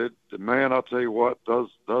thing, because man, I'll tell you what, those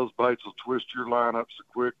baits will twist your line up so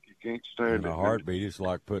quick you can't stand it. In a heartbeat, it's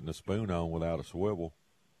like putting a spoon on without a swivel.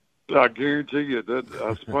 I guarantee you that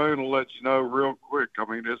a spoon will let you know real quick. I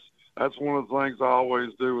mean, that's one of the things I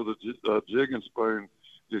always do with a jigging spoon,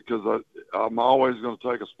 because I'm always going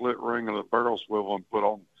to take a split ring and a barrel swivel and put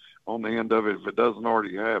on the end of it if it doesn't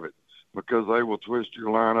already have it, because they will twist your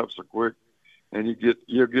line up so quick, and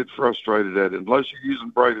you'll get frustrated at it unless you're using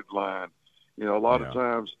braided line. A lot of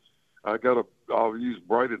times I'll use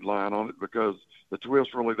braided line on it because the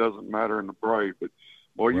twist really doesn't matter in the braid, but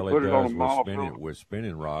you put it on a mall with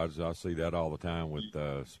spinning rods. I see that all the time with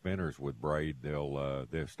spinners with braid. They'll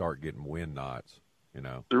start getting wind knots.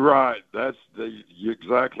 Right. You're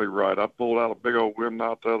exactly right. I pulled out a big old wind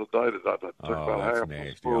knot the other day that I took about half. That's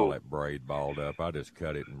nasty. All that braid balled up. I just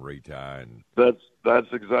cut it and retie. And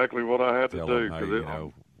that's exactly what I had to do. Them,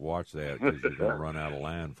 hey, watch that, because you're going to run out of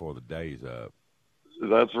line before the day's up.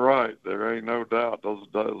 That's right. There ain't no doubt. Those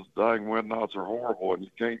dang wind knots are horrible, and you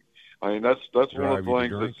can't. I mean, that's one of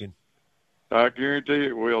the things. I guarantee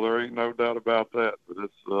it will. There ain't no doubt about that. But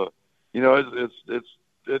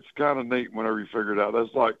it's kind of neat whenever you figure it out.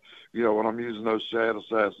 That's like, when I'm using those shad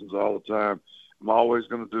assassins all the time, I'm always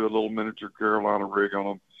going to do a little miniature Carolina rig on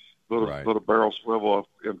them, put a barrel swivel up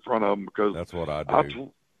in front of them, because that's what I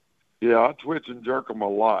do. I twitch and jerk them a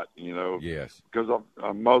lot, Yes. Because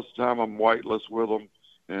most of the time I'm weightless with them,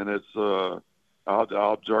 and it's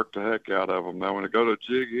I'll jerk the heck out of them. Now, when I go to a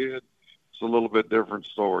jig head, it's a little bit different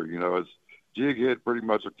story. It's jig head pretty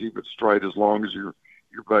much will keep it straight as long as your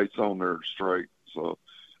bait's on there straight. So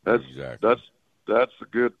that's a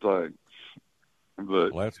good thing.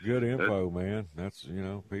 But that's good info, man. That's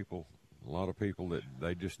a lot of people that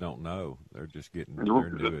they just don't know. They're just they're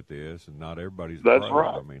new at this, and not everybody's a pro.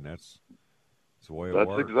 Right. I mean, that's the way it works.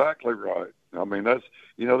 That's exactly right. I mean, that's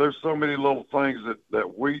there's so many little things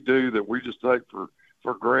that we do that we just take for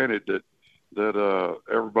granted that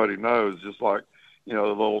everybody knows. Just like the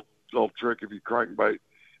little trick if you're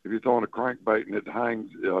throwing a crankbait and it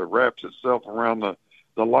hangs wraps itself around the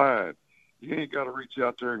line, you ain't got to reach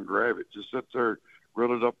out there and grab it. Just sit there,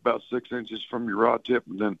 reel it up about 6 inches from your rod tip,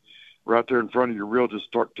 and then right there in front of your reel, just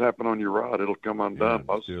start tapping on your rod. It'll come undone.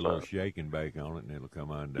 Yeah, do a little shake and bake on it, and it'll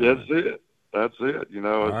come undone. That's it. All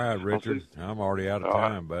right, Richard. I'm already out of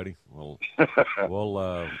time, buddy. We'll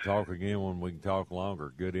talk again when we can talk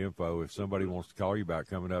longer. Good info. If somebody wants to call you about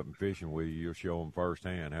coming up and fishing with you, you'll show them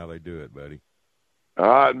firsthand how they do it, buddy. All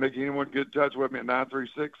right, Mickey, anyone get in touch with me at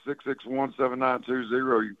 936-661-7920.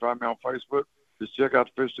 You can find me on Facebook. Just check out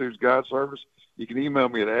the Fish Dudes Guide Service. You can email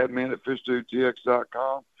me at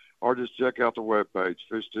admin@fishdudetx.com, or just check out the webpage,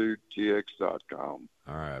 fishdudetx.com.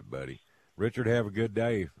 All right, buddy. Richard, have a good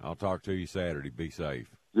day. I'll talk to you Saturday. Be safe.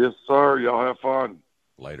 Yes, sir. Y'all have fun.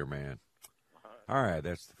 Later, man. All right,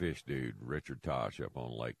 that's the Fish Dude, Richard Tatsch, up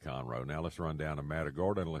on Lake Conroe. Now let's run down to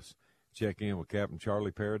Matagorda and let's check in with Captain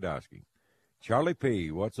Charlie Paradowski. Charlie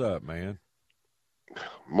P., what's up, man?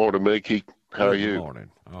 Morning, Mickey. How are you? Good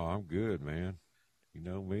morning. Oh, I'm good, man. You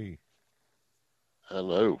know me. I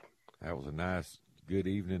know. That was a nice, good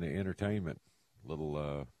evening of entertainment. A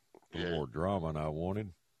little more drama than I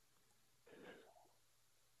wanted.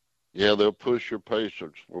 Yeah, they'll push your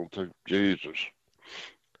patience, won't they? Jesus.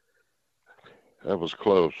 That was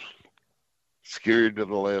close. Scared to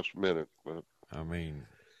the last minute. But I mean,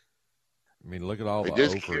 look at all the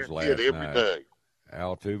offers last night. Day.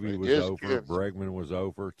 Altuve was over. Bregman was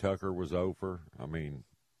over. Tucker was over. I mean,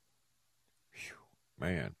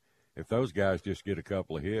 man, if those guys just get a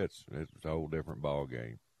couple of hits, it's a whole different ball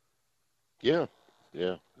game. Yeah.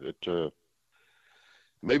 It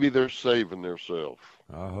maybe they're saving themselves.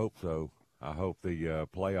 I hope so. I hope the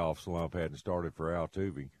playoff slump hadn't started for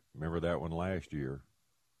Altuve. Remember that one last year?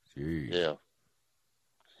 Jeez.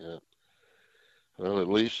 Yeah. Well, at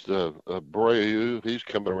least Abreu, he's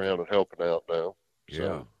coming around and helping out now. Yeah.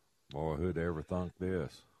 So. Boy, who'd ever thunk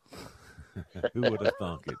this? Who would have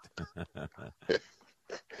thunk it?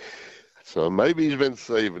 So maybe he's been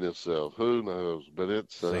saving himself. Who knows? But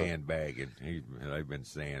it's sandbagging. They've been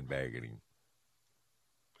sandbagging him.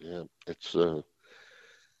 Yeah, it's a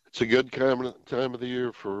good time of the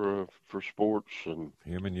year for sports. And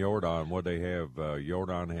him and Jordan, what they have?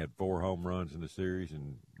 Jordan had 4 home runs in the series,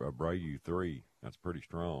 and Abreu 3. That's pretty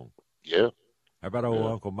strong. Yeah. How about old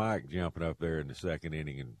Uncle Mike jumping up there in the second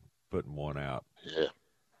inning and putting one out? Yeah,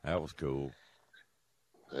 that was cool.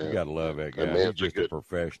 Yeah. You got to love that guy. He's just a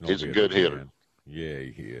professional. He's a good hitter. Man. Yeah,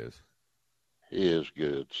 he is. He is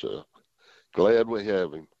good. So glad we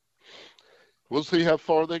have him. We'll see how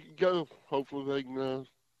far they can go. Hopefully they can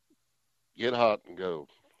get hot and go.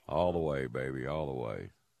 All the way, baby, all the way.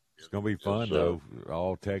 It's going to be fun, though.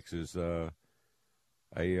 All Texas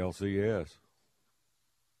ALCS.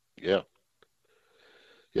 Yeah.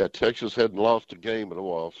 Yeah, Texas hadn't lost a game in a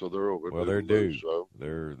while, so they're over. Well, they're due. So.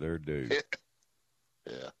 They're due.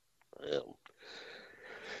 Yeah.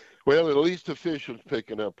 Well, at least the fishing's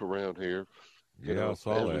picking up around here. Yeah, I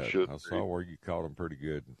saw that. I saw where you caught them pretty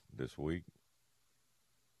good this week.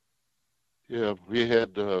 Yeah, we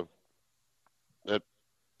had that. The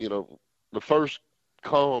first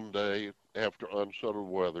calm day after unsettled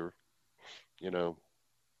weather.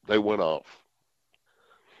 They went off.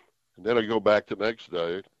 And then I go back the next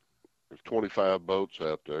day. There's 25 boats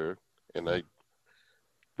out there, and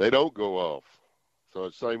they don't go off. So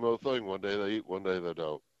it's the same old thing. One day they eat, one day they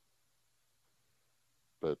don't.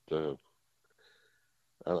 But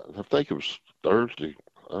I think it was Thursday.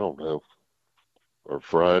 I don't know. Or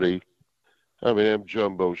Friday. I mean, them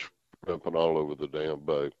jumbos jumping all over the damn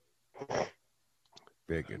bay.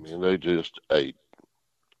 Big. I mean, they just ate.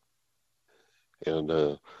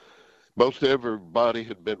 And most everybody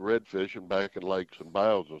had been red fishing back in lakes and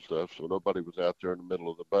bayous and stuff, so nobody was out there in the middle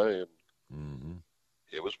of the bay. And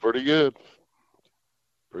it was pretty good.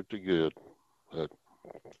 Pretty good. But,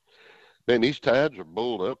 man, these tides are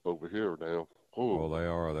bulled up over here now. Oh, well, they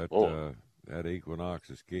are. That equinox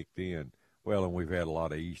has kicked in. Well, and we've had a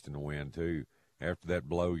lot of east in the wind, too. After that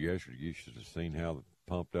blow yesterday, you should have seen how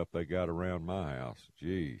pumped up they got around my house.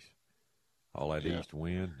 Jeez. All that east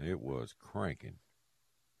wind, it was cranking.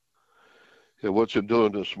 Yeah, what's it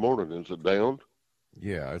doing this morning? Is it down?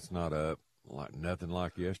 Yeah, it's not up. Nothing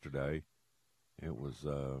like yesterday. It was,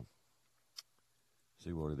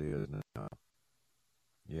 see what it is now.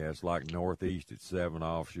 Yeah, it's like northeast at 7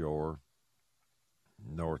 offshore.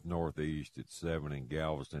 Northeast at 7 in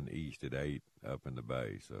Galveston, east at 8 up in the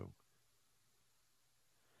bay. So,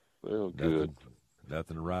 well, good.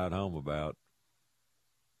 Nothing to write home about.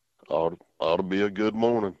 Ought to be a good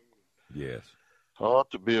morning. Yes.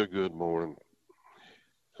 Ought to be a good morning.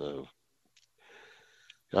 I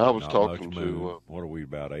was talking to. What are we,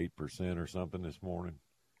 about 8% or something this morning?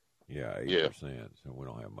 Yeah, 8%. Yeah. So we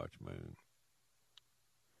don't have much moon.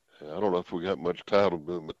 I don't know if we got much tidal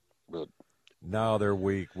movement, but. No, they're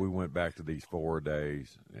weak. We went back to these 4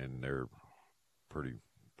 days, and they're pretty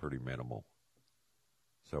minimal.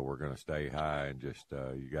 So we're going to stay high and just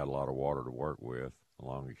you got a lot of water to work with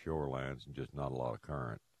along the shorelines and just not a lot of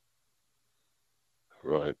current.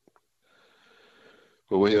 Right.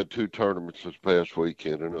 Well, we had 2 tournaments this past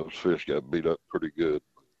weekend, and those fish got beat up pretty good.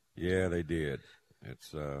 Yeah, they did.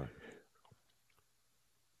 It's they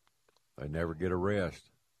never get a rest.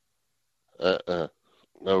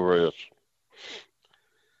 No rest.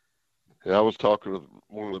 Yeah, I was talking to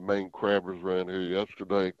one of the main crabbers around here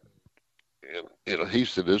yesterday, and he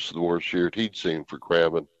said this is the worst year he'd seen for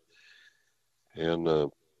crabbing.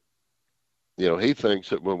 And he thinks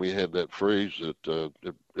that when we had that freeze, that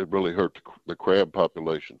it really hurt the crab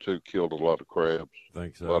population too. Killed a lot of crabs.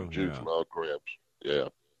 Think so? A lot of juvenile crabs. Yeah.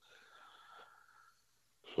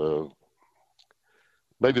 So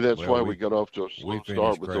maybe that's why we got off to a slow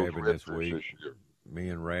start with those redfish this year. Me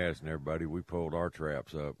and Raz and everybody, we pulled our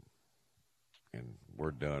traps up, and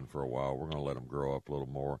we're done for a while. We're going to let them grow up a little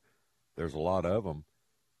more. There's a lot of them.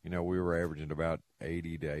 We were averaging about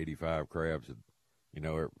 80 to 85 crabs,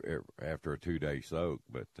 after a 2-day soak.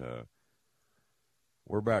 But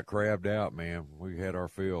we're about crabbed out, man. We had our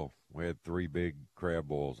fill. We had 3 big crab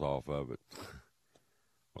boils off of it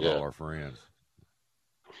with all our friends.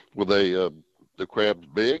 Were they the crabs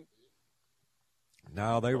big?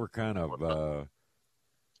 No, they were kind of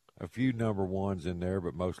a few number 1s in there,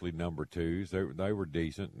 but mostly number 2s. They were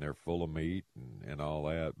decent, and they're full of meat and all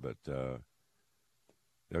that, but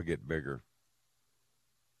they'll get bigger.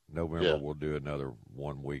 November we'll do another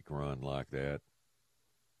 1 week run like that,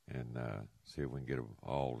 and see if we can get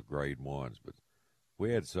all the grade ones. But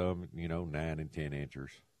we had some, 9 and 10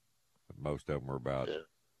 inchers, but most of them were about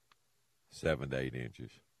 7 to 8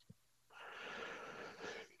 inches.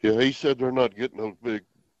 Yeah, he said they're not getting those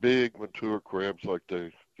big mature crabs like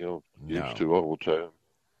they, used to all the time.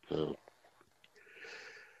 So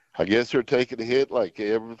I guess they're taking a hit like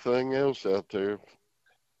everything else out there.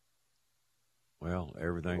 Well,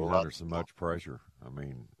 everything's under so much pressure. I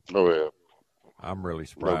mean, I'm really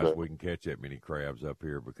surprised we can catch that many crabs up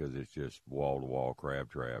here because it's just wall-to-wall crab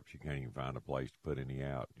traps. You can't even find a place to put any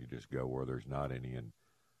out. You just go where there's not any and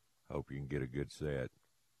hope you can get a good set.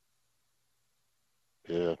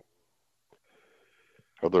 Yeah.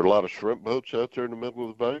 Are there a lot of shrimp boats out there in the middle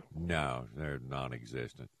of the bay? No, they're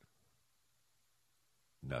non-existent.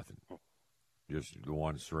 Nothing. Just the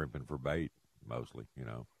ones shrimping for bait, mostly,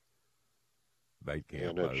 Bait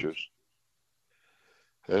camp boats.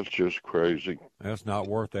 That's just crazy. That's not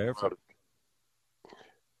worth the effort.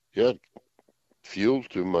 Yeah, fuel's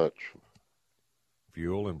too much.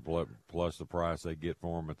 Fuel and plus the price they get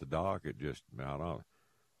for them at the dock, I don't know.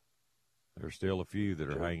 There's still a few that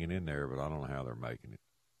are hanging in there, but I don't know how they're making it.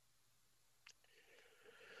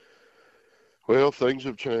 Well, things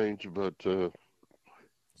have changed, but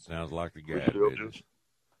sounds like the gas business.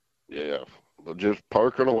 They're just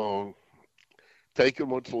parking along, taking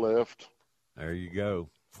what's left. There you go.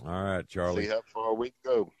 All right, Charlie. See how far we can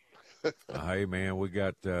go. Hey, man, we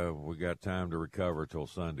got time to recover till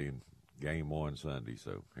Sunday, and game 1 Sunday.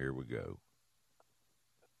 So here we go.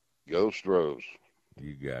 Go Stros.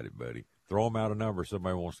 You got it, buddy. Throw them out a number.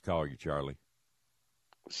 Somebody wants to call you, Charlie.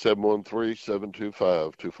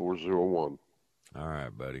 713-725-2401. All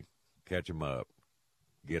right, buddy. Catch them up.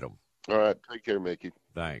 Get them. All right. Take care, Mickey.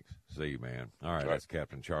 Thanks. See you, man. All right, that's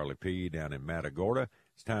Captain Charlie P. down in Matagorda.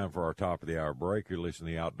 It's time for our top of the hour break. You're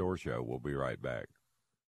listening to The Outdoor Show. We'll be right back.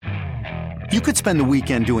 You could spend the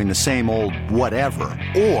weekend doing the same old whatever,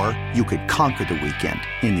 or you could conquer the weekend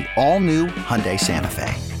in the all-new Hyundai Santa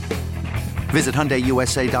Fe. Visit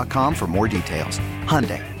HyundaiUSA.com for more details.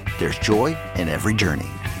 Hyundai, there's joy in every journey.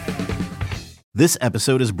 This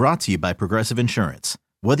episode is brought to you by Progressive Insurance.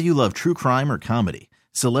 Whether you love true crime or comedy,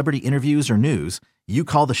 celebrity interviews or news, you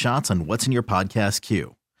call the shots on what's in your podcast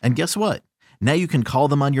queue. And guess what? Now you can call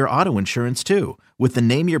them on your auto insurance too with the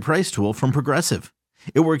Name Your Price tool from Progressive.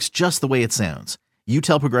 It works just the way it sounds. You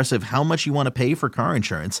tell Progressive how much you want to pay for car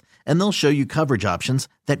insurance, and they'll show you coverage options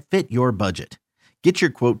that fit your budget. Get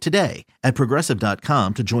your quote today at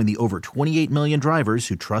Progressive.com to join the over 28 million drivers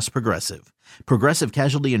who trust Progressive. Progressive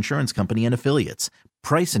Casualty Insurance Company and Affiliates.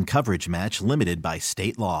 Price and coverage match limited by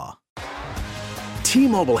state law.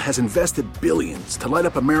 T-Mobile has invested billions to light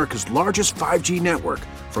up America's largest 5G network,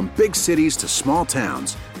 from big cities to small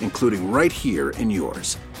towns, including right here in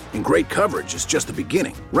yours. And great coverage is just the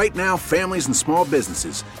beginning. Right now, families and small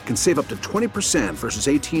businesses can save up to 20% versus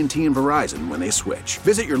AT&T and Verizon when they switch.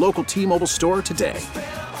 Visit your local T-Mobile store today.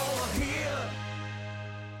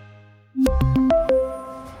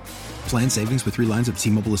 Plan savings with 3 lines of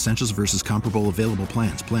T-Mobile Essentials versus comparable available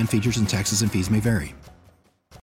plans. Plan features and taxes and fees may vary.